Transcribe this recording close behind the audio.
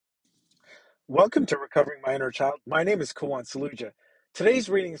Welcome to Recovering My Inner Child. My name is Kawan Saluja. Today's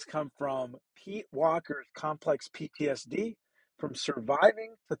readings come from Pete Walker's Complex PTSD, From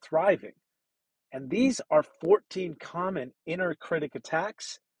Surviving to Thriving. And these are 14 common inner critic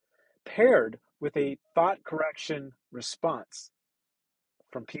attacks paired with a thought correction response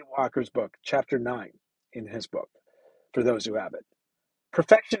from Pete Walker's book, Chapter 9 in his book, for those who have it.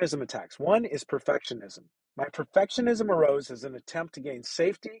 Perfectionism attacks. One is perfectionism. My perfectionism arose as an attempt to gain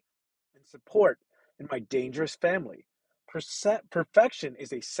safety and support in my dangerous family. Perfection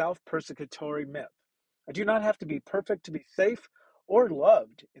is a self-persecutory myth. I do not have to be perfect to be safe or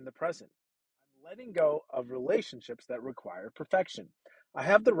loved in the present. I'm letting go of relationships that require perfection. I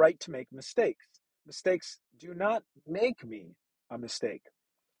have the right to make mistakes. Mistakes do not make me a mistake.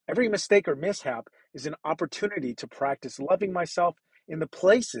 Every mistake or mishap is an opportunity to practice loving myself in the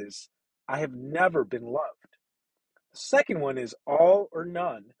places I have never been loved. The second one is all or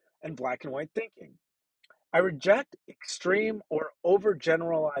none and black and white thinking. I reject extreme or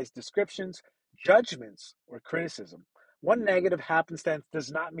overgeneralized descriptions, judgments, or criticism. One negative happenstance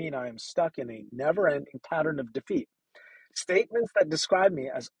does not mean I am stuck in a never ending pattern of defeat. Statements that describe me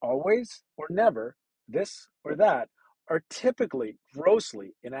as always or never, this or that, are typically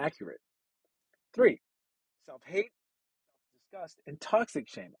grossly inaccurate. 3. Self hate, disgust, and toxic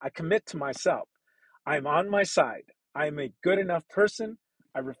shame. I commit to myself. I am on my side. I am a good enough person.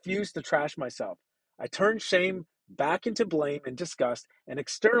 I refuse to trash myself. I turn shame back into blame and disgust and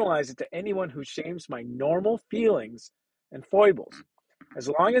externalize it to anyone who shames my normal feelings and foibles. As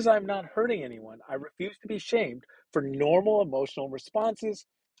long as I'm not hurting anyone, I refuse to be shamed for normal emotional responses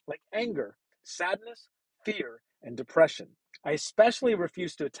like anger, sadness, fear, and depression. I especially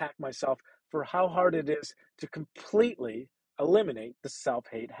refuse to attack myself for how hard it is to completely eliminate the self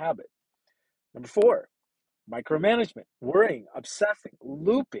hate habit. Number 4, micromanagement, worrying, obsessing,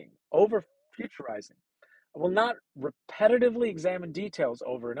 looping, over futurizing. I will not repetitively examine details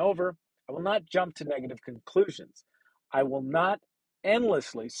over and over. I will not jump to negative conclusions. I will not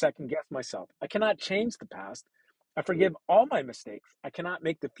endlessly second guess myself. I cannot change the past. I forgive all my mistakes. I cannot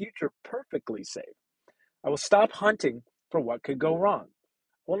make the future perfectly safe. I will stop hunting for what could go wrong.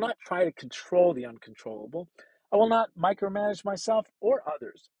 I will not try to control the uncontrollable. I will not micromanage myself or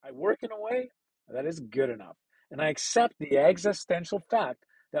others. I work in a way that is good enough, and I accept the existential fact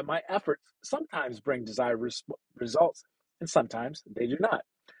that my efforts sometimes bring desired results, and sometimes they do not.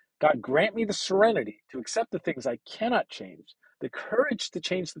 God grant me the serenity to accept the things I cannot change, the courage to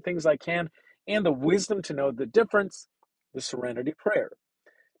change the things I can, and the wisdom to know the difference, the serenity prayer.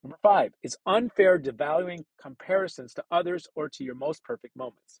 Number 5 is unfair devaluing comparisons to others or to your most perfect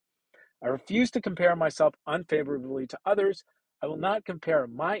moments. I refuse to compare myself unfavorably to others. I will not compare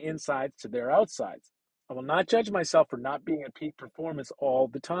my insides to their outsides. I will not judge myself for not being at peak performance all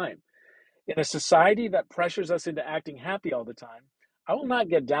the time. In a society that pressures us into acting happy all the time, I will not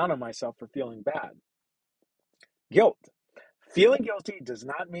get down on myself for feeling bad. Guilt. Feeling guilty does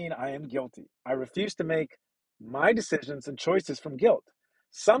not mean I am guilty. I refuse to make my decisions and choices from guilt.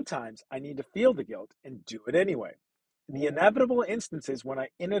 Sometimes I need to feel the guilt and do it anyway. In the inevitable instances when I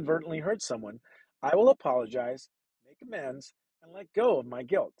inadvertently hurt someone, I will apologize, make amends, and let go of my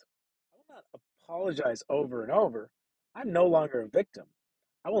guilt. I will not apologize over and over. I'm no longer a victim.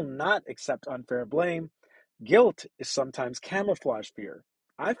 I will not accept unfair blame. Guilt is sometimes camouflage fear.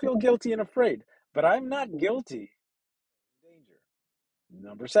 I feel guilty and afraid, but I'm not guilty. Danger.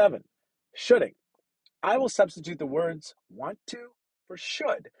 Number 7, shoulding. I will substitute the words want to for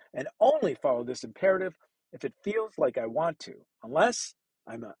should and only follow this imperative if it feels like I want to, unless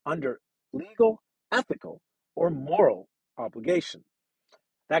I'm under legal, ethical, or moral obligation.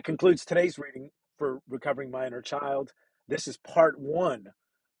 That concludes today's reading for Recovering My Inner Child. This is part 1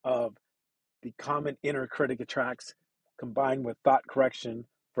 of the common inner critic attacks combined with thought correction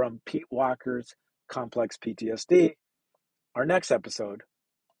from Pete Walker's Complex PTSD. Our next episode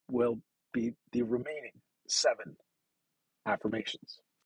will be the remaining 7 affirmations.